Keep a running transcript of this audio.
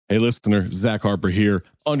Hey, listener, Zach Harper here.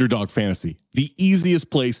 Underdog Fantasy, the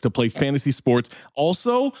easiest place to play fantasy sports.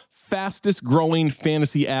 Also, fastest growing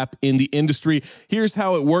fantasy app in the industry. Here's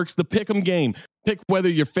how it works. The Pick'em game. Pick whether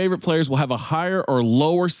your favorite players will have a higher or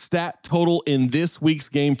lower stat total in this week's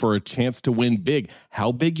game for a chance to win big.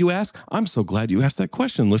 How big, you ask? I'm so glad you asked that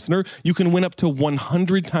question, listener. You can win up to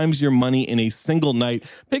 100 times your money in a single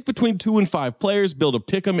night. Pick between 2 and 5 players, build a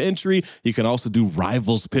Pick'em entry. You can also do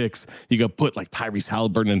rivals picks. You can put like Tyrese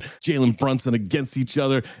Halliburton and Jalen Brunson against each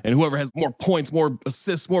other, and whoever has more points, more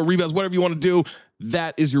assists, more rebounds, whatever you want to do,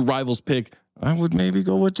 that is your rivals pick. I would maybe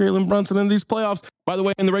go with Jalen Brunson in these playoffs. By the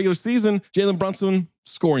way, in the regular season, Jalen Brunson,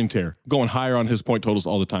 scoring tear, going higher on his point totals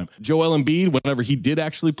all the time. Joel Embiid, whenever he did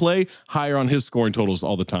actually play, higher on his scoring totals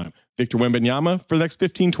all the time. Victor Wembanyama, for the next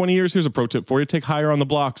 15, 20 years, here's a pro tip for you. Take higher on the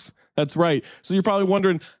blocks. That's right. So you're probably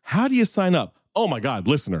wondering, how do you sign up? Oh my God,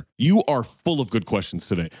 listener, you are full of good questions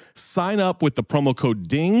today. Sign up with the promo code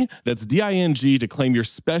DING, that's D-I-N-G, to claim your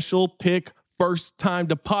special pick first time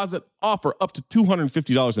deposit offer up to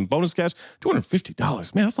 $250 in bonus cash.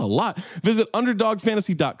 $250, man, that's a lot. Visit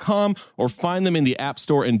underdogfantasy.com or find them in the App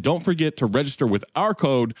Store. And don't forget to register with our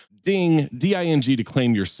code DING, D-I-N-G, to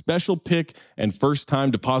claim your special pick and first time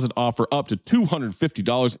deposit offer up to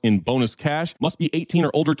 $250 in bonus cash. Must be 18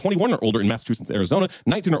 or older, 21 or older in Massachusetts, Arizona,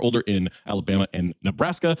 19 or older in Alabama and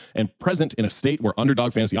Nebraska, and present in a state where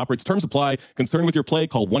Underdog Fantasy operates. Terms apply. Concerned with your play,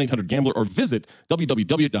 call 1-800-GAMBLER or visit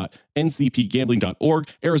www.ncpgambling.org.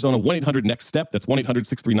 Arizona, 1-800-NEXT-STEP. That's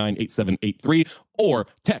 1-800-639-8783. Or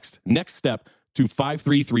text NEXT STEP to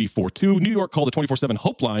 53342. New York, call the 24/7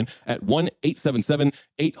 Hope line at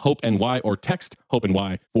 1-877-8-HOPE-NY or text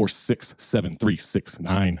HOPE-NY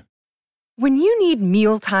 467-369. When you need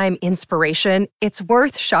mealtime inspiration, it's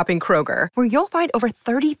worth shopping Kroger, where you'll find over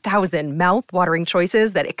 30,000 mouth-watering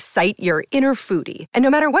choices that excite your inner foodie. And no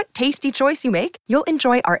matter what tasty choice you make, you'll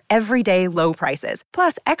enjoy our everyday low prices,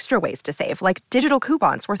 plus extra ways to save, like digital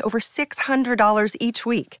coupons worth over $600 each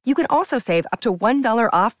week. You can also save up to $1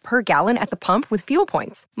 off per gallon at the pump with fuel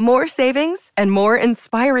points. More savings and more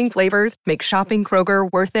inspiring flavors make shopping Kroger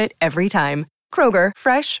worth it every time. Kroger,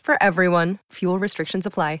 fresh for everyone. Fuel restrictions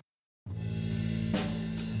apply.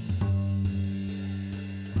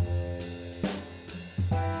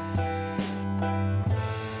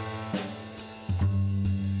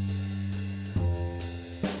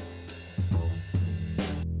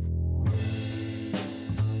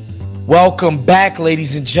 Welcome back,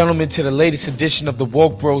 ladies and gentlemen, to the latest edition of the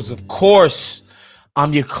Woke Bros. Of course,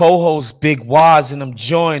 I'm your co-host, Big Waz, and I'm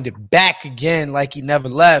joined back again like he never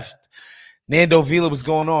left. Nando Vila, what's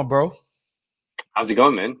going on, bro? How's it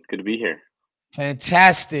going, man? Good to be here.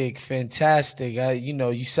 Fantastic.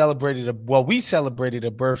 You celebrated we celebrated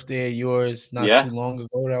a birthday of yours not too long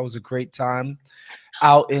ago. That was a great time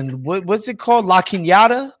out in, what's it called? La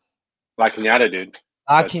Cañada? La Cañada, dude.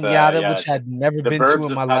 La Cañada, which I'd never been to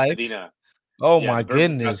in my life. Oh my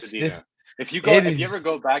goodness! If you ever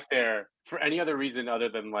go back there for any other reason other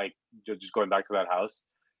than like just going back to that house,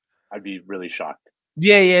 I'd be really shocked.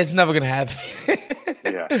 Yeah, it's never gonna happen.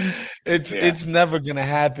 It's never gonna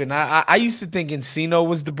happen. I used to think Encino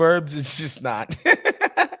was the burbs. It's just not.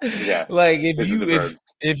 Like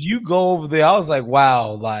if you go over there, I was like,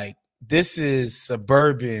 wow, like this is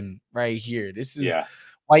suburban right here. This is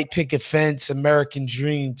white picket fence, American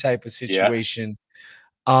dream type of situation.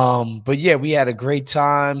 But yeah, we had a great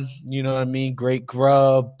time. You know what I mean? Great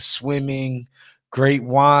grub, swimming, great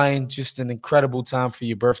wine, just an incredible time for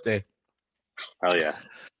your birthday. Hell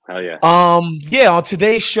yeah. On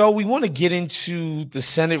today's show, we want to get into the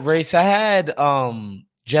Senate race. I had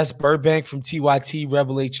Jess Burbank from TYT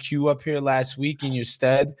Rebel HQ up here last week in your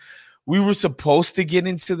stead. We were supposed to get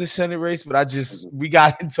into the Senate race, but we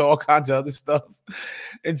got into all kinds of other stuff.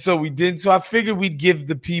 And so we didn't. So I figured we'd give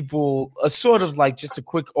the people a sort of like just a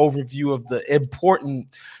quick overview of the important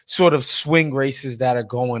sort of swing races that are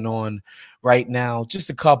going on right now. Just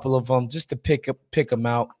a couple of them, just to pick them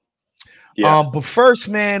out. Yeah. But first,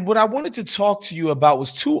 man, what I wanted to talk to you about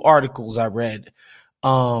was 2 articles I read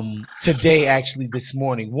today, actually this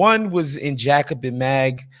morning. One was in Jacobin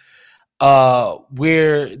Mag,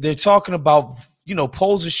 where they're talking about,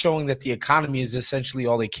 polls are showing that the economy is essentially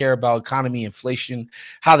all they care about, economy, inflation,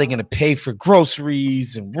 how they're going to pay for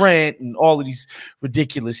groceries and rent and all of these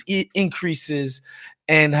ridiculous increases,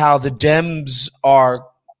 and how the Dems are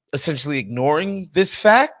essentially ignoring this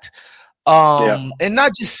fact. And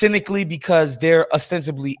not just cynically because they're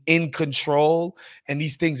ostensibly in control and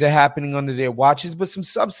these things are happening under their watches, but some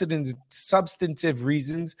substantive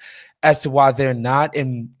reasons as to why they're not,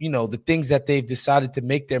 and the things that they've decided to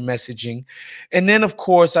make their messaging. And then, of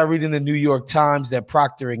course, I read in the New York Times that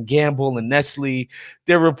Procter and Gamble and Nestle,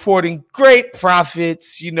 they're reporting great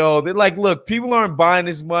profits. They're like, look, people aren't buying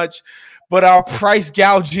as much, but our price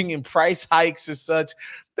gouging and price hikes are such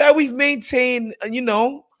that we've maintained,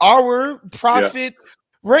 our profit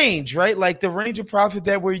range, right? Like the range of profit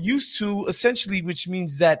that we're used to, essentially, which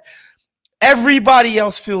means that everybody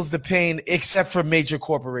else feels the pain except for major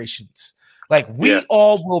corporations. Like we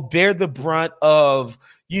all will bear the brunt of,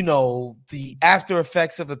 the after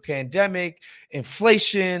effects of a pandemic,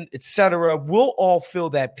 inflation, etc. We'll all feel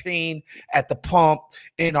that pain at the pump,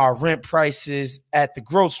 in our rent prices, at the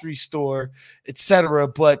grocery store, etc.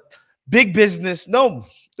 But big business, no.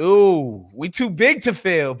 Ooh, we too big to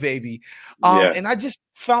fail, baby. And I just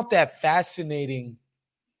found that fascinating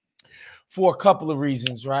for a couple of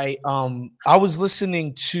reasons, right? I was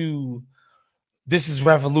listening to This Is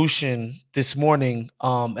Revolution this morning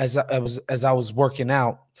as I was working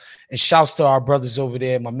out. And shouts to our brothers over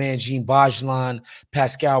there, my man Gene Bajlan,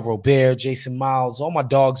 Pascal Robert, Jason Miles, all my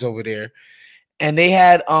dogs over there. And they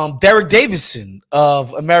had Derek Davison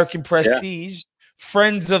of American Prestige,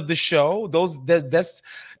 friends of the show. That's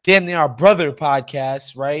damn near our brother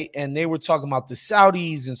podcast, right? And they were talking about the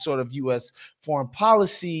Saudis and sort of U.S. foreign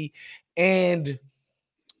policy. And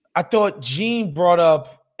I thought Gene brought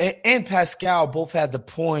up, and Pascal both had the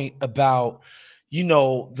point about,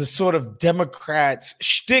 the sort of Democrats'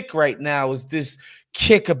 shtick right now is this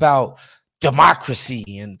kick about democracy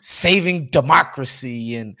and saving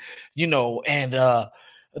democracy, and the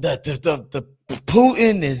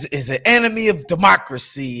Putin is an enemy of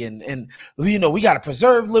democracy, and we got to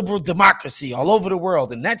preserve liberal democracy all over the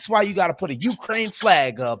world, and that's why you got to put a Ukraine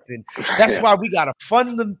flag up, and that's why we got to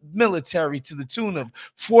fund the military to the tune of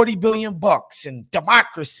 $40 billion and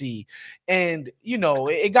democracy. And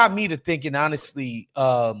it got me to thinking, honestly,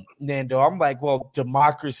 Nando. I'm like, well,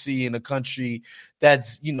 democracy in a country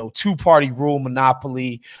that's two-party rule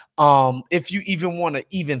monopoly. If you even want to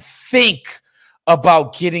even think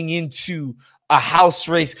about getting into a House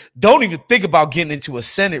race, don't even think about getting into a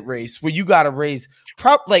Senate race where you got to raise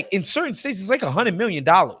like in certain states it's like $100 million.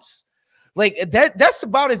 Like that's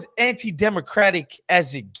about as anti-democratic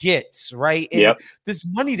as it gets, right? And this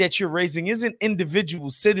money that you're raising isn't individual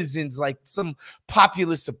citizens, like some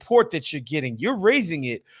popular support that you're getting. You're raising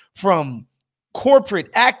it from corporate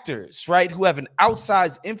actors, right, who have an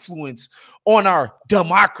outsized influence on our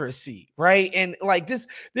democracy, right? And like this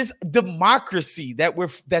democracy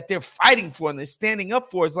that they're fighting for and they're standing up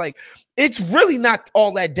for is like, it's really not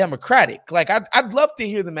all that democratic. Like I'd love to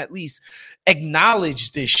hear them at least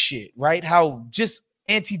acknowledge this shit, right? How just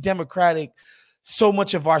anti-democratic so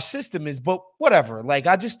much of our system is. But whatever. Like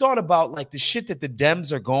I just thought about like the shit that the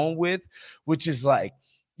Dems are going with, which is like,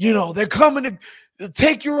 they're coming to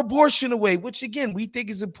take your abortion away, which again, we think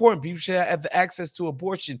is important. People should have access to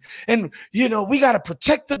abortion. And, we got to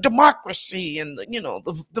protect the democracy and,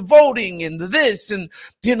 the voting and the this and,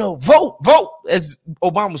 vote, as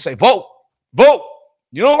Obama would say, vote.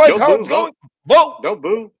 You don't like how it's going? Vote. Don't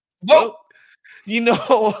boo. Vote.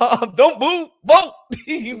 Don't boo. Vote.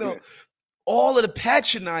 All of the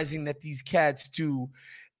patronizing that these cats do.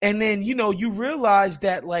 And then, you realize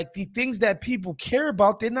that like the things that people care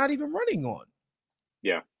about, they're not even running on.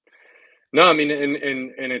 Yeah. No, I mean,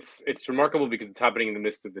 and it's remarkable because it's happening in the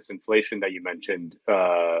midst of this inflation that you mentioned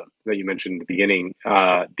in the beginning,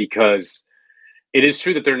 because it is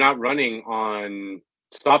true that they're not running on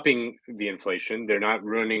stopping the inflation. They're not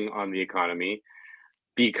running on the economy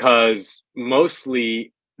because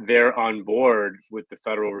mostly they're on board with the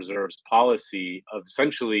Federal Reserve's policy of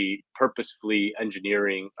essentially purposefully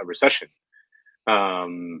engineering a recession,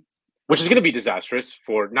 which is going to be disastrous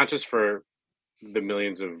for not just for the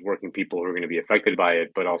millions of working people who are going to be affected by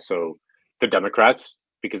it, but also the Democrats,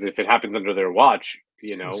 because if it happens under their watch,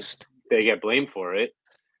 they get blamed for it.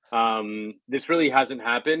 This really hasn't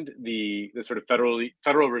happened. The sort of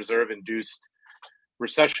Federal Reserve induced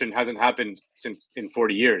recession hasn't happened in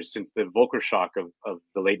 40 years, since the Volcker shock of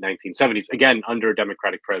the late 1970s, again, under a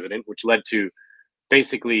Democratic president, which led to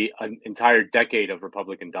basically an entire decade of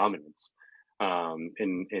Republican dominance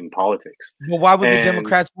in politics. Well, why would the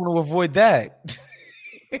Democrats want to avoid that?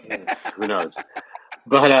 Who knows?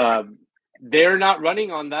 But they're not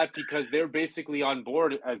running on that because they're basically on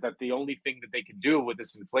board as that the only thing that they can do with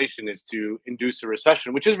this inflation is to induce a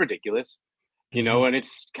recession, which is ridiculous, and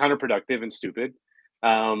it's counterproductive and stupid.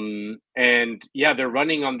 And yeah, they're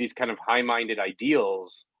running on these kind of high-minded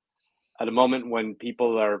ideals at a moment when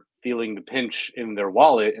people are feeling the pinch in their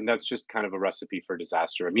wallet, and that's just kind of a recipe for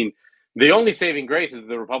disaster. I mean, the only saving grace is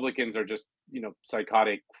the Republicans are just,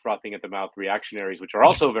 psychotic, frothing at the mouth reactionaries, which are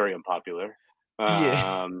also very unpopular.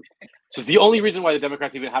 Yeah. So it's the only reason why the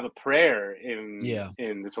Democrats even have a prayer in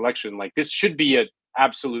this election. Like, this should be an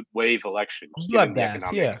absolute wave election,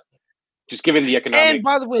 Bloodbath, yeah. Just given the economic. And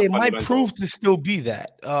by the way, it might prove to still be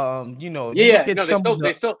that.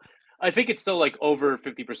 They still. I think it's still like over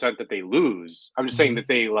 50% that they lose. I'm just saying that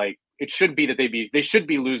it should be that they should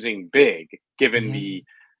be losing big given the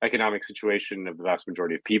economic situation of the vast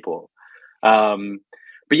majority of people. But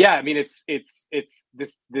yeah, I mean, it's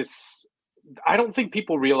this. I don't think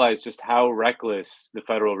people realize just how reckless the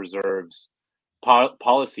Federal Reserve's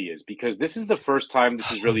policy is, because this is the first time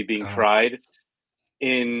this is really being tried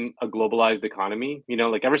in a globalized economy.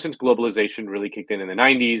 Like, ever since globalization really kicked in the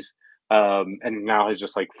 90s, and now has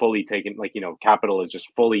just fully taken, capital is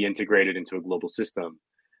just fully integrated into a global system.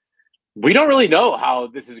 We don't really know how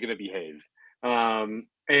this is going to behave.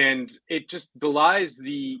 And it just belies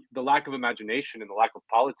the lack of imagination and the lack of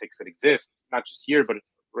politics that exists, not just here, but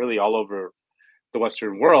really all over the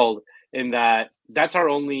Western world, in that's our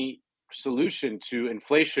only solution to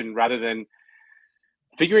inflation, rather than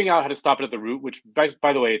figuring out how to stop it at the root, which, by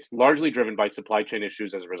the way, it's largely driven by supply chain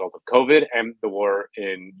issues as a result of COVID and the war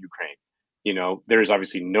in Ukraine. There's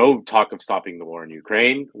obviously no talk of stopping the war in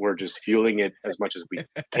Ukraine. We're just fueling it as much as we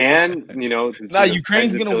can. Now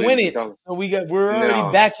Ukraine's going to win it, so we're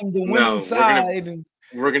already backing the winning side.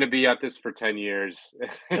 We're going to be at this for 10 years.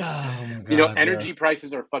 Oh my God, energy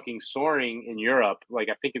prices are fucking soaring in Europe. Like,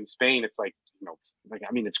 I think in Spain, it's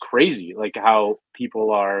it's crazy. Like, how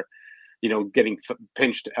people are, getting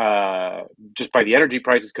pinched just by the energy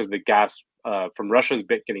prices because the gas from Russia's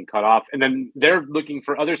getting cut off, and then they're looking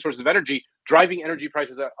for other sources of energy, driving energy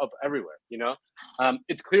prices up everywhere.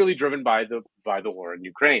 It's clearly driven by the war in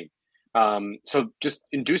Ukraine. So just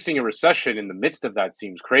inducing a recession in the midst of that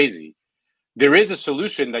seems crazy. There is a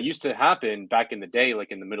solution that used to happen back in the day,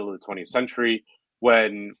 like in the middle of the 20th century,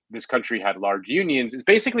 when this country had large unions. Is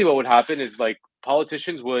basically what would happen is, like,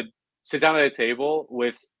 politicians would sit down at a table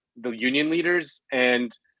with the union leaders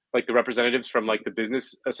and like the representatives from like the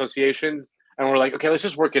business associations, and we're like, okay, let's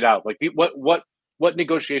just work it out. Like, what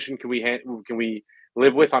negotiation can we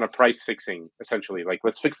live with on a price fixing, essentially? Like,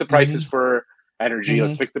 let's fix the prices for energy.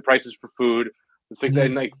 Let's fix the prices for food. Let's fix that.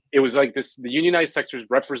 And like, it was like this, the unionized sectors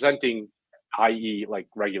representing, i.e. like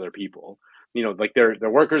regular people, like they're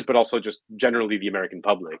workers, but also just generally the American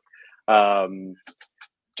public,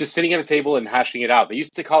 just sitting at a table and hashing it out. They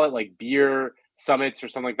used to call it like beer summits or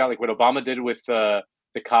something like that, like what Obama did with the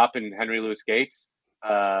COP and Henry Louis Gates.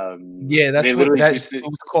 That's what it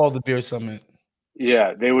was called, the beer summit.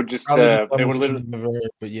 Yeah, they would just they would literally,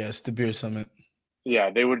 but yes, the beer summit. Yeah,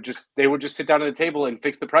 they would just sit down at the table and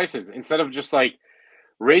fix the prices, instead of just like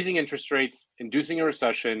raising interest rates, inducing a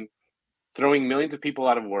recession, throwing millions of people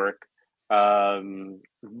out of work,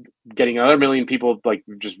 getting another million people like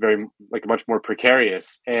just very like much more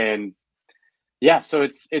precarious. And yeah, so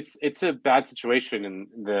it's a bad situation, and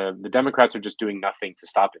the Democrats are just doing nothing to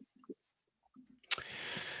stop it.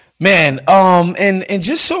 Man, and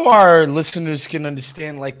just so our listeners can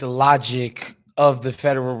understand like the logic of the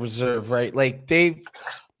Federal Reserve, right? Like the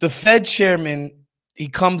Fed chairman, he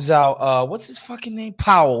comes out, what's his fucking name?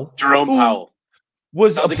 Powell. Jerome Powell.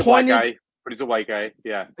 Was sounds appointed, like a black guy, but he's a white guy.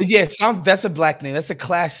 Yeah. Yeah, that's a black name. That's a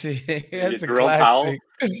classic. That's Jerome a classic. Powell.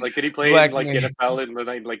 Like, did he play in like NFL in the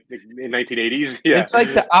in 1980s? Yeah. It's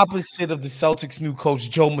like the opposite of the Celtics' new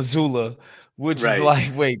coach, Joe Mazzulla, which is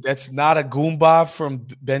like, wait, that's not a Goomba from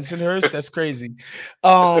Bensonhurst? That's crazy.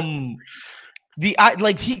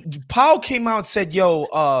 Powell came out and said,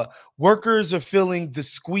 yo, workers are feeling the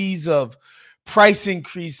squeeze of price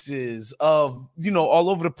increases of, all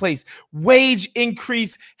over the place. Wage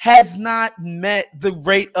increase has not met the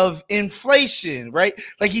rate of inflation, right?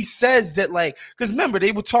 Like, he says that, like, because remember,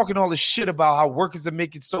 they were talking all this shit about how workers are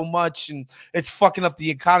making so much and it's fucking up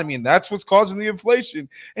the economy and that's what's causing the inflation.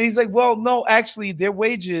 And he's like, well, no, actually, their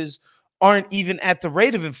wages aren't even at the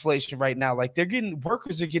rate of inflation right now. Like,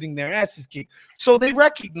 workers are getting their asses kicked. So they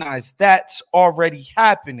recognize that's already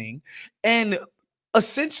happening. And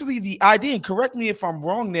essentially the idea, and correct me if I'm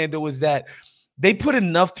wrong, Nando, is that they put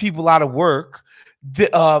enough people out of work,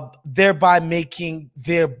 thereby making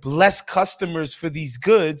their less customers for these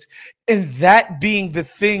goods, and that being the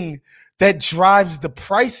thing that drives the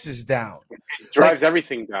prices down. It drives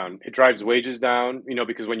everything down. It drives wages down,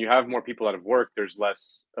 because when you have more people out of work, there's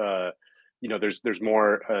less, there's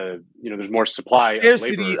more, there's more supply.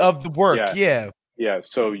 Scarcity of the work. Yeah.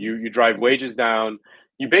 So you drive wages down.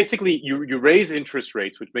 you basically you raise interest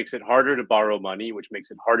rates, which makes it harder to borrow money, which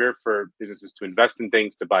makes it harder for businesses to invest in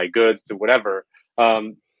things, to buy goods, to whatever.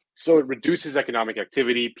 So it reduces economic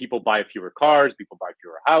activity. People buy fewer cars, people buy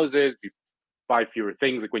fewer houses, buy fewer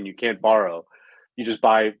things. Like when you can't borrow, you just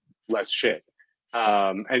buy less shit.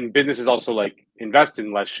 And businesses also like invest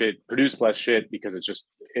in less shit, produce less shit because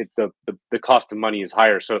the cost of money is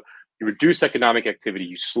higher. So you reduce economic activity,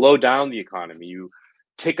 you slow down the economy, you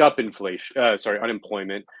tick up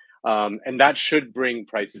unemployment, and that should bring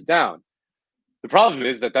prices down. The problem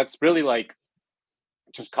is that that's really like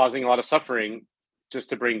just causing a lot of suffering just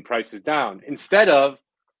to bring prices down instead of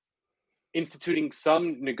instituting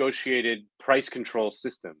some negotiated price control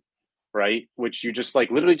system, right? Which you just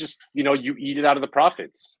like literally just, you eat it out of the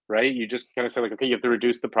profits, right? You just kind of say like, okay, you have to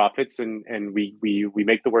reduce the profits and we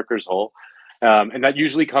make the workers whole. And that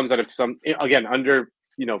usually comes out of under,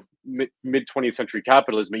 mid 20th century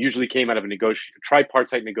capitalism. It usually came out of a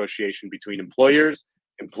tripartite negotiation between employers,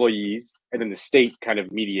 employees, and then the state kind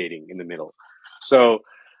of mediating in the middle. So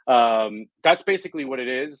that's basically what it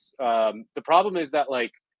is. The problem is that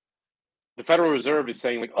like the Federal Reserve is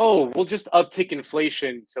saying like, oh, we'll just uptick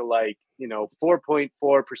inflation to like, 4.4%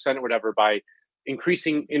 or whatever by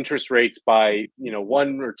increasing interest rates by,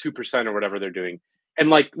 1 or 2% or whatever they're doing. And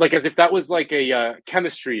like as if that was like a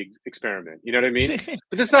chemistry experiment, you know what I mean?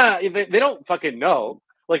 But it's not. They don't fucking know.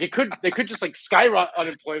 Like they could just like skyrocket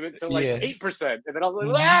unemployment to like 8%, and then I was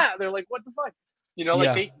like, they're like, what the fuck?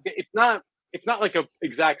 It's not like a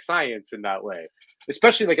exact science in that way.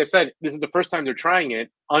 Especially like I said, this is the first time they're trying it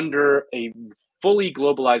under a fully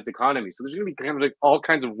globalized economy. So there's gonna be kind of like all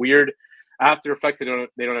kinds of weird after effects they don't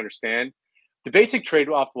understand. The basic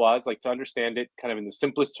trade-off was like to understand it kind of in the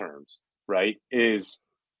simplest terms. Right, is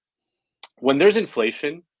when there's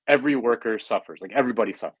inflation, every worker suffers. Like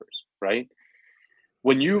everybody suffers, right?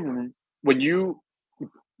 When you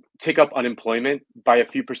tick up unemployment by a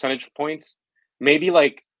few percentage points, maybe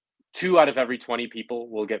like 2 out of every 20 people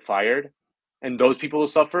will get fired, and those people will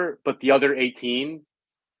suffer, but the other 18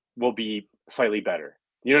 will be slightly better.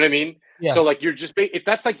 You know what I mean? Yeah. So like you're just if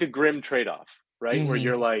that's like the grim trade-off, right? Mm-hmm. Where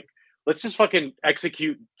you're like, let's just fucking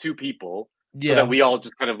execute 2 people. So that we all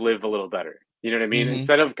just kind of live a little better. You know what I mean? Mm-hmm.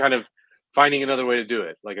 Instead of kind of finding another way to do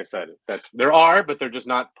it. Like I said, that there are, but they're just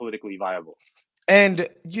not politically viable. And,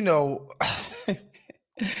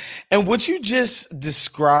 and what you just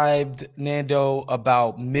described, Nando,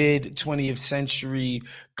 about mid 20th century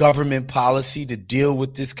government policy to deal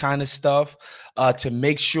with this kind of stuff, to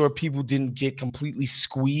make sure people didn't get completely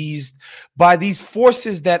squeezed by these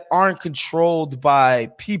forces that aren't controlled by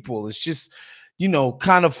people. It's just,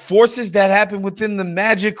 kind of forces that happen within the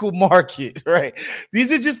magical market, right?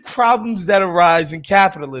 These are just problems that arise in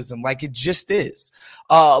capitalism, like it just is.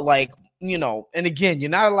 And again, you're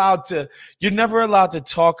never allowed to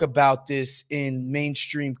talk about this in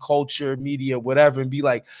mainstream culture, media, whatever, and be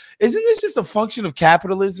like, isn't this just a function of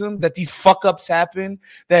capitalism that these fuck ups happen,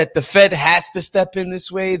 that the Fed has to step in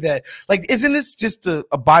this way, that like, isn't this just a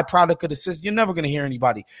byproduct of the system? You're never going to hear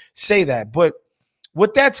anybody say that. But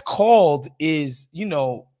what that's called is,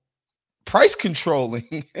 price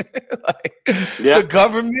controlling. The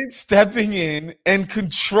government stepping in and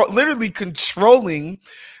literally controlling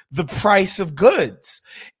the price of goods.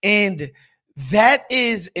 And that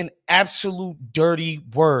is an absolute dirty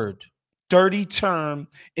term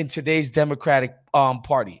in today's Democratic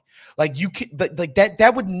Party. Like you can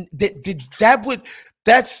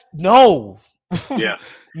that's no. Yeah.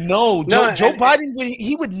 No, Joe Biden,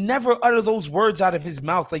 he would never utter those words out of his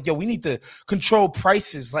mouth. Like, yo, we need to control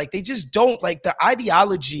prices. Like, they just don't. Like, the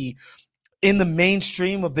ideology in the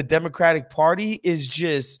mainstream of the Democratic Party is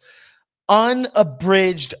just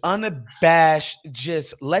unabridged, unabashed.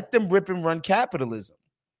 Just let them rip and run capitalism.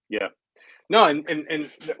 Yeah. No, and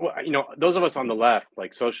those of us on the left,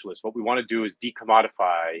 like socialists, what we want to do is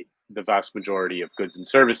decommodify the vast majority of goods and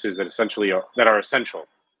services that are essential,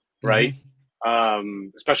 right? Mm-hmm.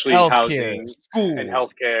 Especially healthcare, housing, school, and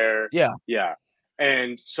healthcare. Yeah.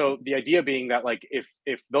 And so the idea being that like if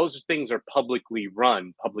those things are publicly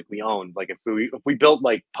run, publicly owned, like if we built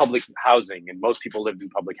like public housing and most people lived in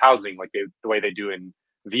public housing like the way they do in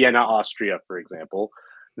Vienna, Austria, for example,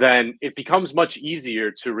 then it becomes much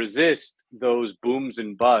easier to resist those booms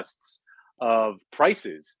and busts of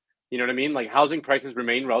prices. You know what I mean? Like housing prices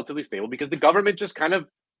remain relatively stable because the government just kind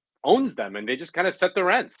of owns them and they just kind of set the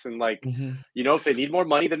rents. And like, if they need more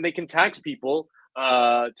money, then they can tax people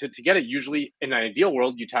to get it. Usually in an ideal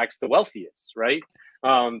world, you tax the wealthiest, right?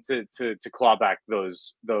 To claw back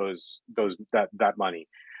that money.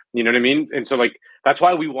 You know what I mean? And so like that's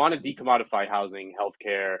why we want to decommodify housing,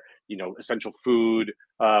 healthcare, essential food,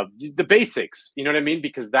 the basics. You know what I mean?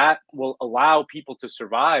 Because that will allow people to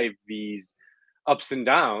survive these ups and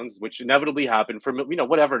downs, which inevitably happen from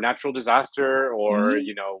whatever natural disaster or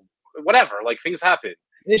whatever. Like things happen.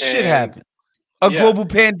 It should happen. A global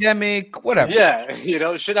pandemic, whatever. Yeah,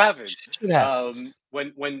 it should happen. Shit happens.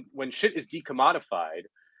 When shit is decommodified,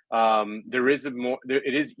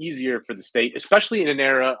 it is easier for the state, especially in an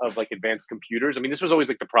era of like advanced computers. I mean, this was always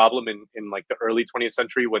like the problem in like the early 20th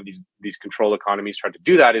century when these control economies tried to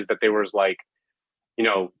do that, is that there was like,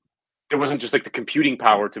 there wasn't just like the computing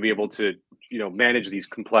power to be able to, manage these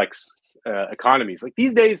complex economies. Like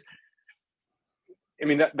these days, I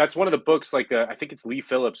mean, that's one of the books, like, I think it's Lee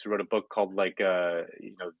Phillips who wrote a book called like,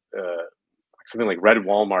 something like Red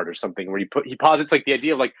Walmart or something, where he posits like the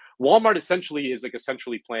idea of like Walmart essentially is like a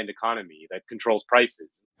centrally planned economy that controls prices.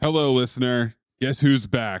 Hello, listener. Guess who's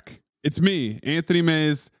back? It's me, Anthony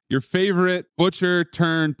Mays, your favorite butcher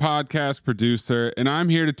turned podcast producer, and I'm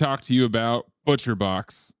here to talk to you about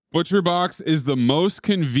ButcherBox. ButcherBox is the most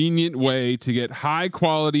convenient way to get high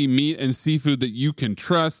quality meat and seafood that you can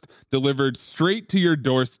trust delivered straight to your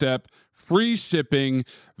doorstep, free shipping,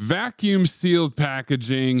 vacuum sealed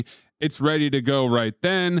packaging. It's ready to go right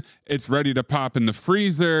then. It's ready to pop in the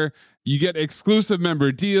freezer. You get exclusive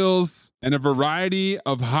member deals and a variety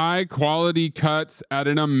of high quality cuts at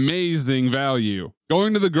an amazing value.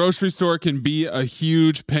 Going to the grocery store can be a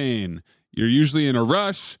huge pain. You're usually in a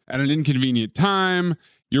rush at an inconvenient time.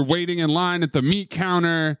 You're waiting in line at the meat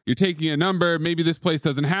counter. You're taking a number. Maybe this place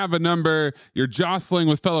doesn't have a number. You're jostling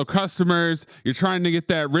with fellow customers. You're trying to get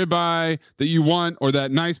that ribeye that you want or that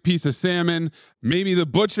nice piece of salmon. Maybe the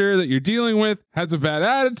butcher that you're dealing with has a bad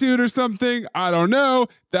attitude or something. I don't know.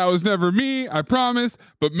 That was never me, I promise.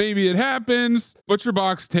 But maybe it happens.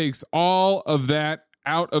 ButcherBox takes all of that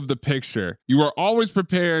out of the picture. You are always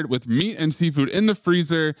prepared with meat and seafood in the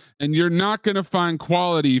freezer, and you're not going to find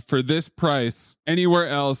quality for this price anywhere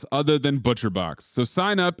else other than ButcherBox. So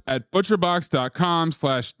sign up at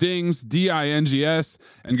butcherbox.com/dings, D-I-N-G-S,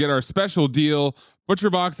 and get our special deal.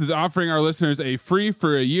 ButcherBox is offering our listeners a free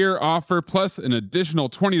for a year offer plus an additional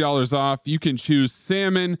 $20 off. You can choose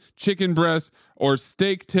salmon, chicken breast, or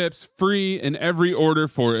steak tips free in every order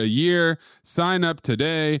for a year. Sign up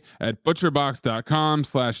today at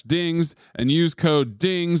butcherbox.com/dings and use code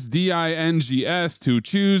DINGS, D-I-N-G-S, to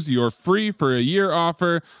choose your free for a year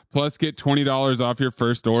offer plus get $20 off your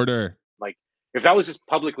first order. If that was just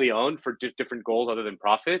publicly owned for different goals other than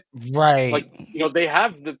profit, right? Like, they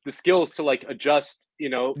have the skills to like adjust,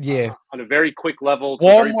 on a very quick level.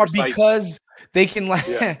 Walmart, because they can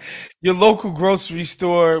your local grocery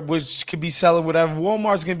store, which could be selling whatever.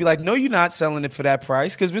 Walmart's gonna be like, no, you're not selling it for that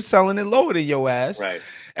price because we're selling it lower than your ass, right?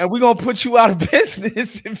 And we're gonna put you out of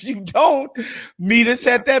business if you don't meet us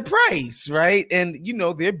at that price, right? And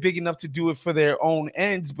they're big enough to do it for their own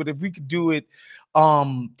ends, but if we could do it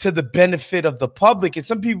to the benefit of the public. And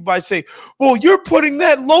some people might say, well, you're putting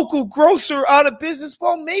that local grocer out of business.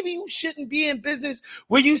 Well, maybe you shouldn't be in business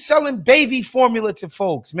where you selling baby formula to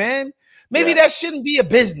folks, man. Maybe that shouldn't be a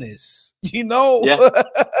business,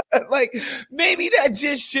 like maybe that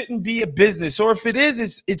just shouldn't be a business. Or if it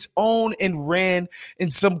is, it's owned and ran in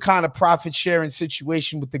some kind of profit sharing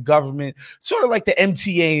situation with the government, sort of like the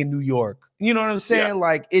MTA in New York. You know what I'm saying? Yeah.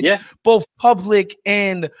 Like it's both public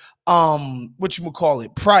and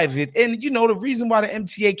private. And the reason why the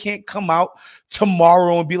MTA can't come out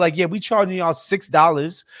tomorrow and be like, yeah, we charging y'all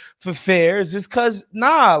 $6 for fares is because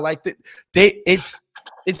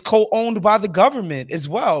it's co-owned by the government as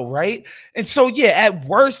well, right? And so, at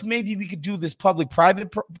worst, maybe we could do this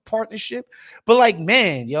public-private partnership. But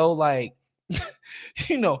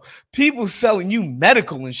people selling you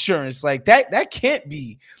medical insurance like that can't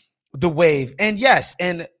be the wave. And yes,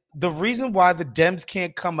 and the reason why the Dems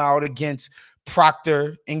can't come out against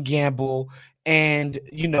Procter and Gamble and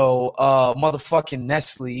motherfucking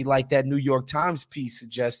Nestle, like that New York Times piece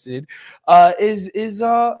suggested, is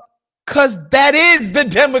because that is the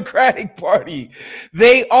Democratic Party.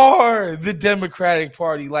 They are the Democratic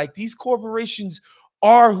Party. Like, these corporations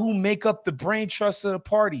are who make up the brain trust of the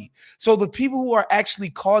party. So the people who are actually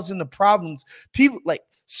causing the problems, people like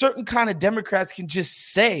certain kind of Democrats can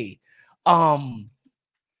just say,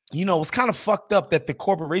 it's kind of fucked up that the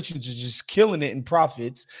corporations are just killing it in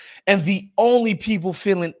profits, and the only people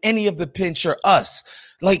feeling any of the pinch are us.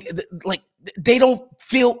 Like they don't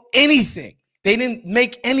feel anything. They didn't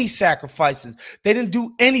make any sacrifices. They didn't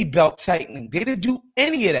do any belt tightening. They didn't do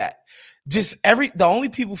any of that. The only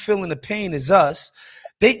people feeling the pain is us.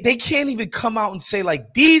 They can't even come out and say,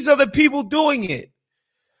 like, these are the people doing it.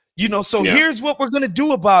 So here's what we're going to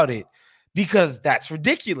do about it, because that's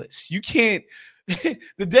ridiculous. You can't,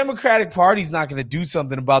 the Democratic Party's not going to do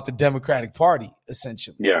something about the Democratic Party,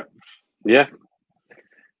 essentially. Yeah.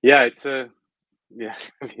 It's I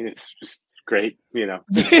mean, it's just great,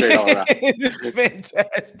 it's great all around. It's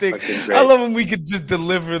fantastic. I love when we could just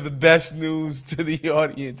deliver the best news to the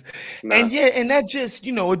audience. And that just,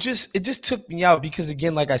 it just took me out, because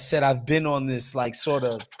again, like I said, I've been on this like sort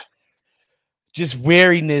of just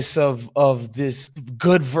wariness of this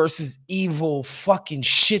good versus evil fucking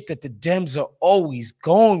shit that the Dems are always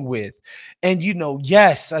going with. And,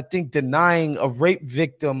 yes, I think denying a rape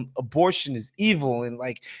victim abortion is evil. And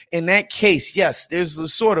like, in that case, yes, there's a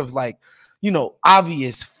sort of like,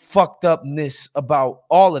 obvious fucked upness about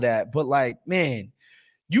all of that. But like, man,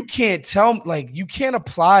 you can't you can't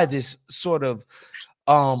apply this sort of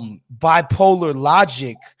bipolar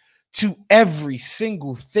logic to every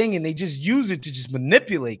single thing, and they just use it to just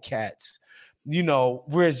manipulate cats,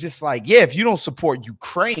 where it's just like, yeah, if you don't support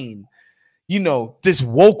Ukraine, this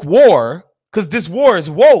woke war, because this war is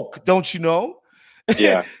woke, don't you know?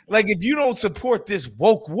 Yeah. Like, if you don't support this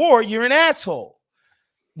woke war, you're an asshole.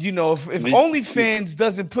 If OnlyFans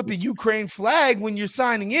doesn't put the Ukraine flag when you're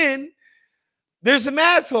signing in, there's some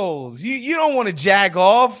assholes. You don't want to jag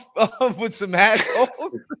off with some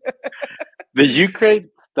assholes. The Ukraine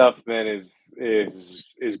stuff, man, is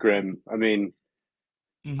grim. I mean,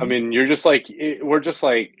 you're just like, we're just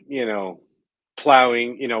like,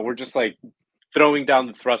 plowing, we're just like throwing down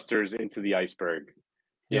the thrusters into the iceberg,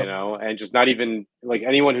 and just not even like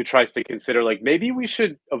anyone who tries to consider like maybe we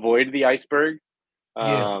should avoid the iceberg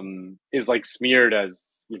is like smeared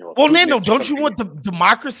as, well, Nando, don't you want the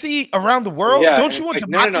democracy around the world? Yeah, don't you want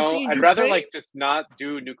democracy? I'd rather like just not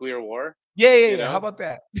do nuclear war. Yeah. How about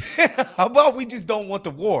that? How about we just don't want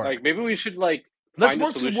the war? Like, maybe we should like let's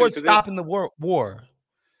work towards stopping the war.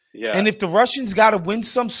 Yeah. And if the Russians got to win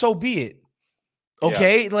some, so be it.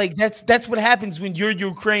 Okay, like that's what happens when you're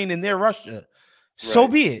Ukraine and they're Russia. So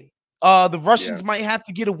be it. The Russians might have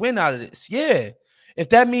to get a win out of this. Yeah. If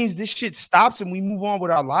that means this shit stops and we move on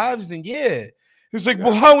with our lives, then it's like,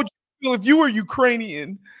 well, how would you feel if you were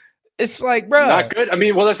Ukrainian? It's like, bro, not good. I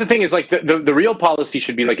mean, well, that's the thing is like the real policy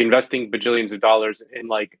should be like investing bajillions of dollars in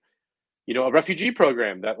like, a refugee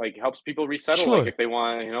program that like helps people resettle. Like if they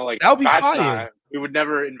want, like that would be fire. We would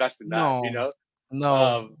never invest in that.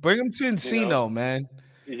 No, bring them to Encino, man.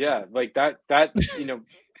 Yeah, like that.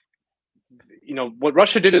 What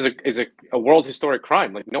Russia did is a world historic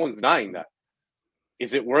crime. Like no one's denying that.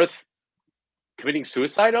 Is it worth committing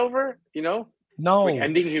suicide over? No. Like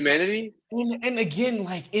ending humanity? And again,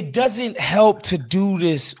 like it doesn't help to do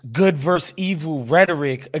this good versus evil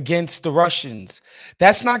rhetoric against the Russians.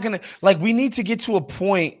 That's not gonna, like, we need to get to a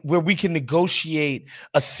point where we can negotiate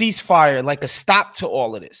a ceasefire, like a stop to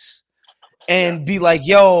all of this. And be like,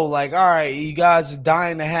 yo, like, all right, you guys are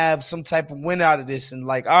dying to have some type of win out of this. And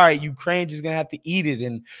like, all right, Ukraine just gonna have to eat it.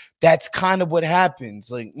 And that's kind of what happens.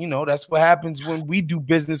 Like, that's what happens when we do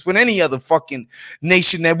business with any other fucking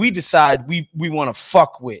nation that we decide we want to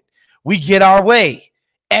fuck with. We get our way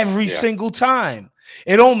every single time.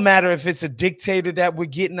 It don't matter if it's a dictator that we're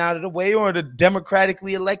getting out of the way or the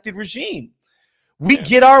democratically elected regime. We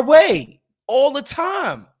get our way all the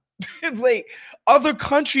time. Like, other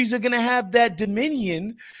countries are going to have that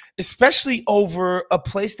dominion, especially over a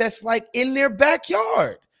place that's like in their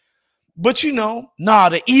backyard. But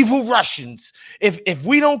the evil Russians, if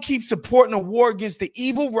we don't keep supporting a war against the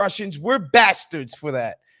evil Russians, we're bastards for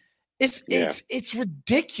that. It's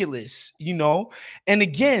ridiculous, And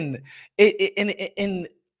again,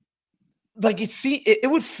 it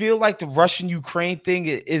would feel like the Russian-Ukraine thing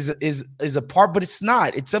is a part, but it's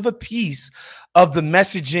not. It's of a piece of the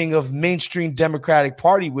messaging of mainstream Democratic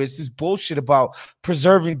Party, where it's this bullshit about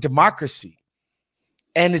preserving democracy.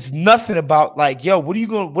 And it's nothing about like, yo, what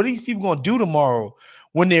are these people gonna do tomorrow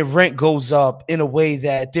when their rent goes up in a way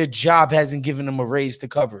that their job hasn't given them a raise to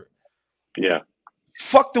cover? Yeah.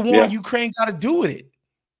 Fuck the war Ukraine got to do with it,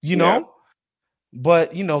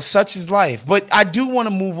 But such is life. But I do want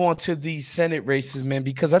to move on to these Senate races, man,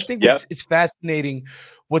 because I think it's fascinating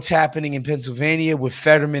what's happening in Pennsylvania with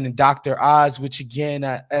Fetterman and Dr. Oz. Which again,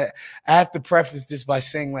 I have to preface this by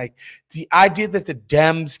saying, like, the idea that the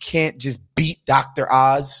Dems can't just beat Dr.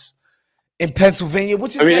 Oz in Pennsylvania,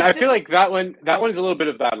 which is, I feel like that one is a little bit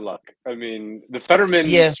of bad luck. I mean, the Fetterman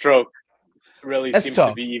stroke really seems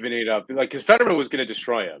to be evening it up. Like, because Fetterman was going to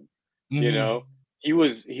destroy him, He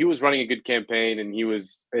was running a good campaign,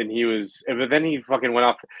 but then he fucking went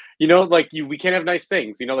off. We can't have nice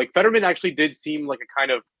things. Like Fetterman actually did seem like a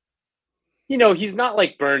kind of he's not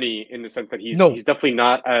like Bernie in the sense that he's No. definitely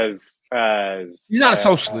not as He's not a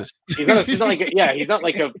socialist. He's not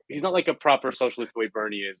like a proper socialist the way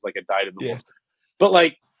Bernie is, like a dyed in the wool. But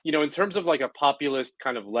like, in terms of like a populist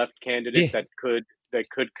kind of left candidate that could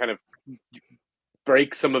kind of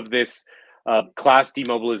break some of this class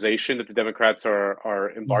demobilization that the Democrats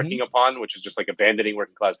are embarking upon, which is just like abandoning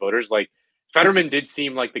working class voters. Like Fetterman did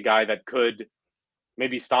seem like the guy that could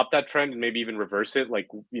maybe stop that trend and maybe even reverse it, like,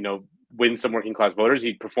 win some working class voters.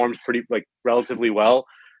 He performed pretty like relatively well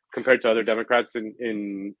compared to other Democrats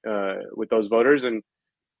in with those voters, and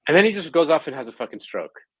then he just goes off and has a fucking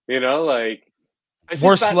stroke. Like it's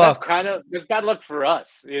worse luck. It's bad luck for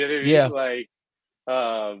us. You know what I mean? Yeah. Like,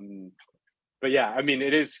 but yeah, I mean,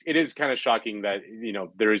 it is kind of shocking that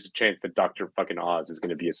there is a chance that Dr. fucking Oz is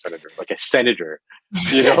going to be a senator, like a senator.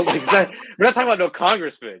 Like we're not talking about no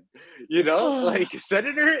congressman. Like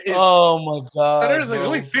senator is. Oh my god, senators, like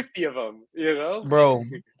only 50 of them. Bro,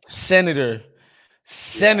 senator,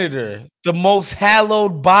 the most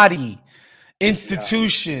hallowed body,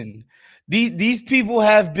 institution. These people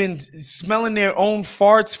have been smelling their own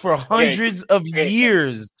farts for hundreds of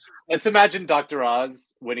years. Let's imagine Dr.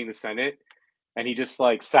 Oz winning the Senate. And he just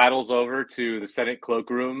like saddles over to the Senate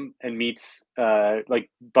cloakroom and meets, like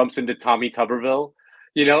bumps into Tommy Tuberville.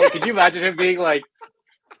 Could you imagine him being like,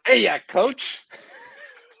 "Hey, yeah, coach,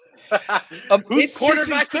 who's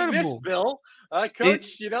quarterbacking this bill,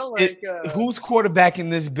 coach?" Who's quarterbacking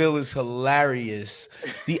this bill is hilarious.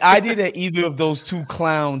 The idea that either of those two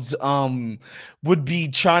clowns would be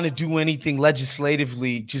trying to do anything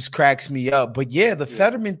legislatively just cracks me up. But yeah, the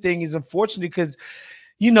Fetterman thing is unfortunate because.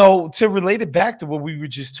 To relate it back to what we were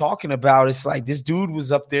just talking about, it's like this dude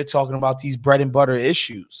was up there talking about these bread and butter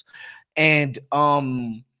issues. And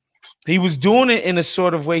he was doing it in a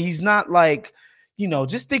sort of way. He's not like,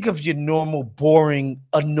 just think of your normal, boring,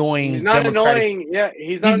 annoying. He's not annoying. Yeah,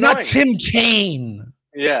 he's not Tim Kaine.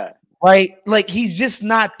 Yeah. Right? Like, he's just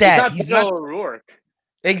not that. He's not Beto O'Rourke.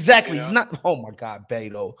 Exactly. He's not, oh my God,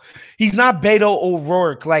 Beto. He's not Beto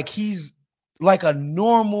O'Rourke. Like, he's like a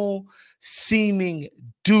normal seeming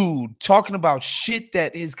dude talking about shit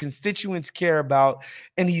that his constituents care about,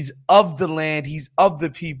 and he's of the land, he's of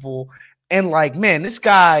the people. And like, man, this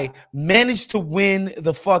guy managed to win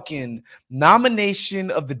the fucking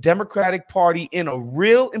nomination of the Democratic Party in a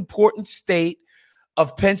real important state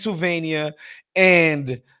of Pennsylvania.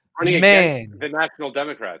 And running against the National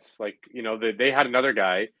Democrats, like, they had another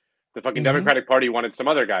guy. The fucking Democratic Party wanted some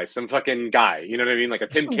other guy, some fucking guy. You know what I mean? Like a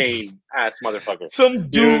Tim Kaine ass motherfucker. Some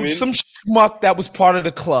dude, some schmuck that was part of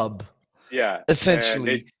the club. Yeah.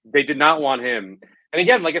 Essentially. They did not want him. And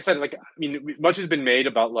again, like I said, like, I mean, much has been made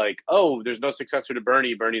about like, oh, there's no successor to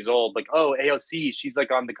Bernie. Bernie's old. Like, oh, AOC, she's like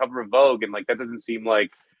on the cover of Vogue. And like, that doesn't seem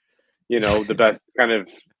like, the best kind of,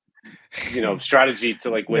 strategy to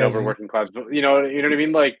like win over working class. You know what I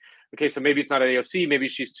mean? Like, okay, so maybe it's not AOC. Maybe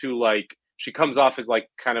she's too like, she comes off as like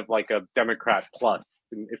kind of like a Democrat plus,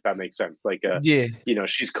 if that makes sense. Like,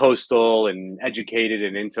 she's coastal and educated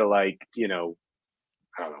and into like, I don't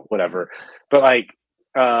know, whatever. But like,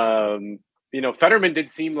 Fetterman did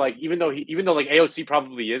seem like, even though like AOC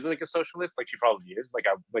probably is like a socialist, like she probably is like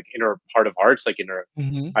in her heart of hearts, like in her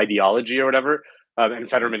ideology or whatever. And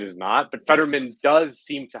Fetterman is not, but Fetterman does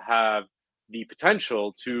seem to have the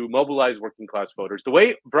potential to mobilize working class voters the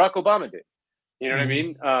way Barack Obama did. You know what I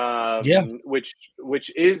mean? Which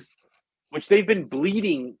they've been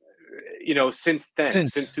bleeding, since then,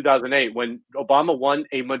 since 2008, when Obama won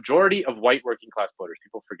a majority of white working class voters.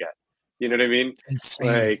 People forget. You know what I mean? Insane.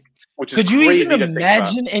 Like, which is could you even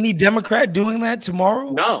imagine any Democrat doing that tomorrow?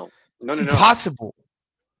 No. Impossible.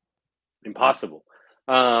 Impossible.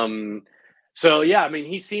 So yeah, I mean,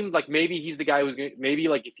 he seemed like maybe he's the guy who's gonna, maybe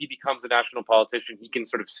like if he becomes a national politician, he can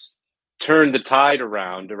sort of turn the tide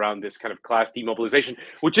around this kind of class demobilization,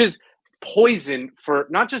 which is poison for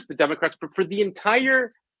not just the Democrats, but for the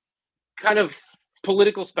entire kind of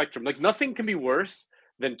political spectrum. Like nothing can be worse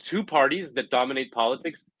than two parties that dominate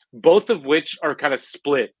politics, both of which are kind of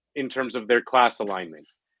split in terms of their class alignment.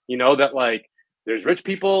 That like there's rich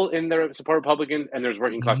people in there support Republicans, and there's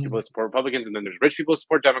working class people that support Republicans, and then there's rich people that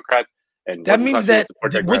support Democrats. And that means that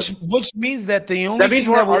which means that the only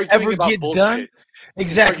thing that will ever get done,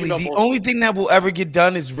 exactly, the only thing that will ever get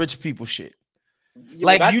done is rich people shit. Yeah,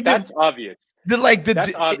 like that's obvious.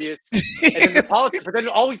 That's obvious. And then the politics, but then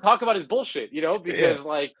all we talk about is bullshit, because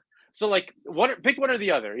pick one or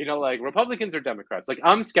the other, like Republicans or Democrats. Like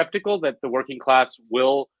I'm skeptical that the working class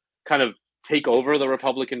will kind of take over the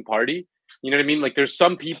Republican Party. You know what I mean? Like there's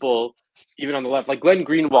some people, even on the left, like Glenn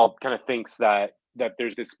Greenwald kind of thinks that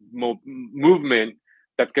there's this movement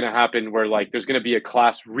that's going to happen where like there's going to be a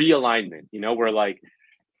class realignment, where like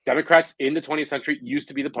Democrats in the 20th century used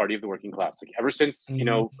to be the party of the working class. Like ever since,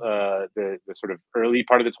 the sort of early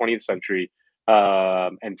part of the 20th century,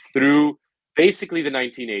 and through basically the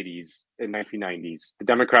 1980s and 1990s, the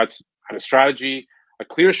Democrats had a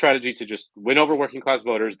clear strategy to just win over working class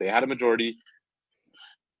voters. They had a majority,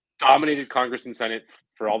 dominated Congress and Senate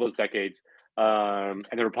for all those decades, and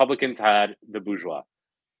the Republicans had the bourgeois.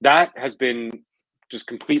 That has been just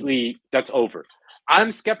that's over.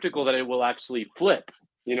 I'm skeptical that it will actually flip.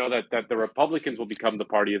 That the Republicans will become the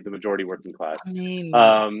party of the majority working class. I mean,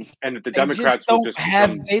 and that the Democrats will just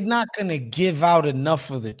they're not gonna give out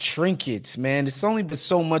enough of the trinkets, man. It's only been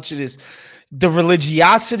so much of this. The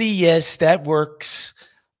religiosity, yes, that works.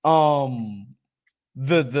 I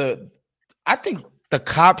think the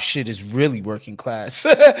cop shit is really working class.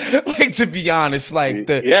 Like, to be honest, like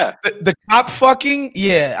the cop fucking,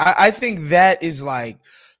 I think that is like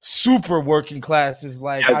super working class. Is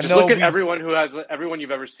like, I know look at everyone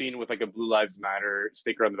you've ever seen with like a Blue Lives Matter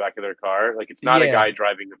sticker on the back of their car. Like, it's not a guy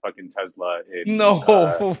driving the fucking Tesla. It's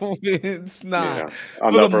not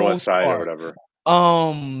on the Upper West Side or whatever.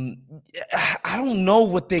 I don't know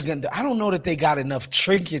what they're gonna do. I don't know that they got enough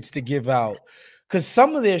trinkets to give out, because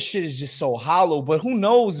some of their shit is just so hollow. But who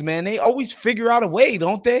knows, man? They always figure out a way,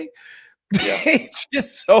 don't they? Yeah. They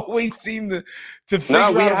just always seem to figure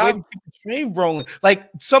out a way to keep the train rolling. Like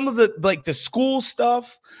some of the school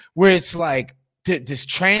stuff where it's like this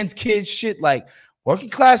trans kid shit. Like, working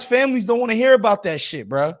class families don't want to hear about that shit,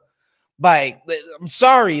 bro. Like, I'm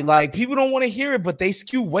sorry, like, people don't want to hear it, but they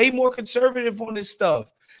skew way more conservative on this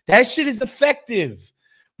stuff. That shit is effective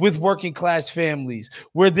with working class families,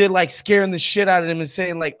 where they're like scaring the shit out of them and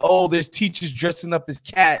saying like, oh, there's teachers dressing up as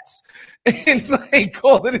cats and like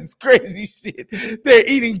all of this crazy shit. They're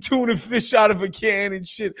eating tuna fish out of a can and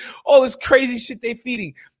shit. All this crazy shit they're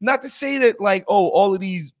feeding. Not to say that like, oh, all of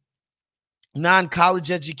these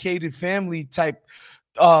non-college educated family type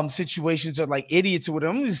situations are like idiots or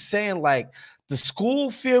whatever. I'm just saying, like, the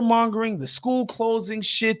school fear mongering, the school closing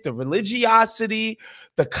shit, the religiosity,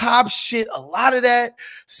 the cop shit, a lot of that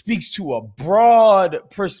speaks to a broad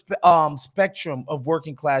spectrum of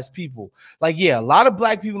working class people. Like, yeah, a lot of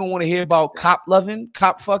black people don't want to hear about cop loving,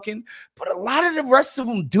 cop fucking, but a lot of the rest of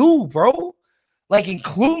them do, bro. Like,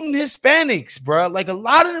 including Hispanics, bro. Like, a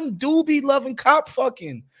lot of them do be loving cop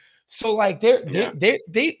fucking. So like they're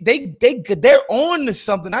on to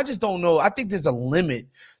something. I just don't know. I think there's a limit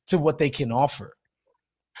to what they can offer.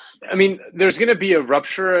 I mean, there's going to be a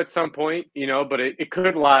rupture at some point, but it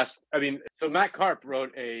could last. I mean, so Matt Karp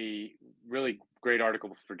wrote a really great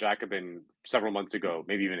article for Jacobin several months ago,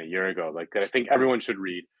 maybe even a year ago. Like, I think everyone should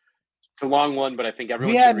read. It's a long one, but I think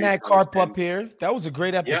everyone. We had Matt Karp up here. That was a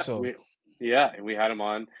great episode. And we had him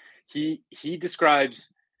on. He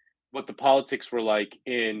describes what the politics were like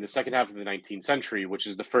in the second half of the 19th century, which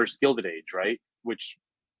is the first Gilded Age, right? Which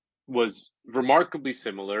was remarkably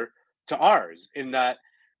similar to ours in that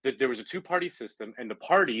there was a two-party system, and the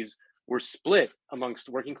parties were split amongst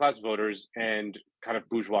working class voters and kind of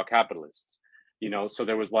bourgeois capitalists. So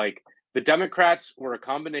there was like the Democrats were a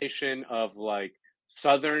combination of like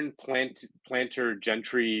Southern planter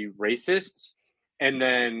gentry racists, and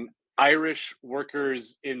then Irish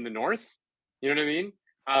workers in the North. You know what I mean?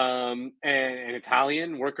 And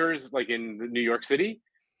Italian workers like in New York City,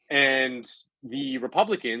 and the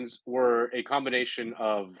Republicans were a combination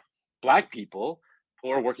of black people,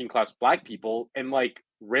 poor working class black people, and like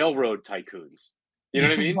railroad tycoons. You know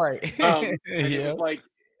what I mean? Right. It was like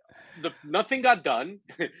nothing got done.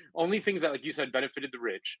 Only things that, like you said, benefited the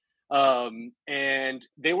rich. And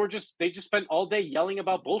they just spent all day yelling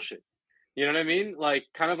about bullshit. You know what I mean? Like,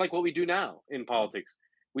 kind of like what we do now in politics.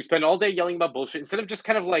 We spend all day yelling about bullshit instead of just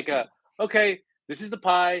kind of like okay, this is the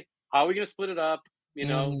pie. How are we going to split it up?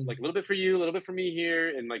 Like a little bit for you, a little bit for me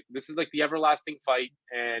here. And like, this is like the everlasting fight.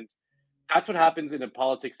 And that's what happens in a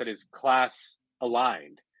politics that is class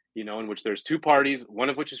aligned, in which there's two parties, one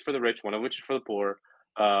of which is for the rich, one of which is for the poor.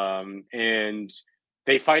 And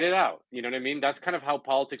they fight it out. You know what I mean? That's kind of how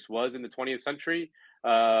politics was in the 20th century.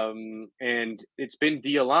 And it's been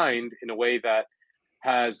de-aligned in a way that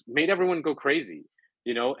has made everyone go crazy.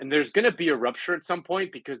 And there's going to be a rupture at some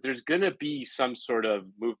point because there's going to be some sort of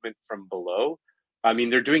movement from below. I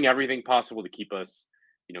mean, they're doing everything possible to keep us,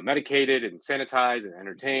 medicated and sanitized and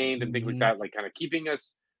entertained and things like that, like kind of keeping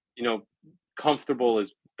us, comfortable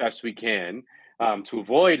as best we can to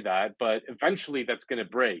avoid that. But eventually that's going to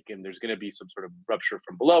break and there's going to be some sort of rupture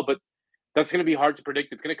from below. But that's going to be hard to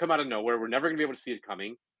predict. It's going to come out of nowhere. We're never going to be able to see it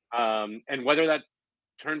coming. And whether that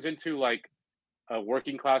turns into like a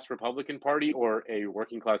working class Republican Party or a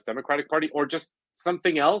working class Democratic Party, or just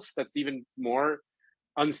something else that's even more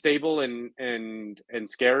unstable and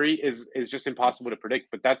scary is just impossible to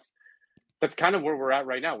predict. But that's kind of where we're at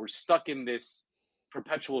right now. We're stuck in this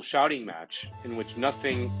perpetual shouting match in which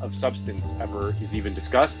nothing of substance ever is even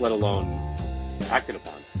discussed, let alone acted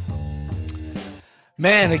upon.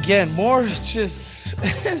 Man, again, more just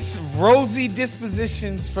rosy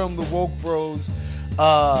dispositions from the woke bros.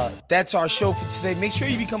 That's our show for today. Make sure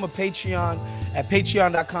you become a Patreon at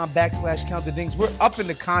patreon.com/countthedings. We're upping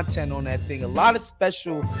the content on that thing. A lot of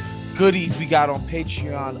special goodies we got on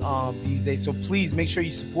Patreon these days. So please make sure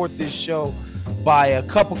you support this show by a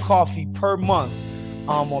cup of coffee per month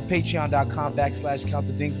on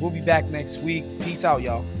patreon.com/countthedings. We'll be back next week. Peace out,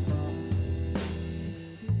 y'all.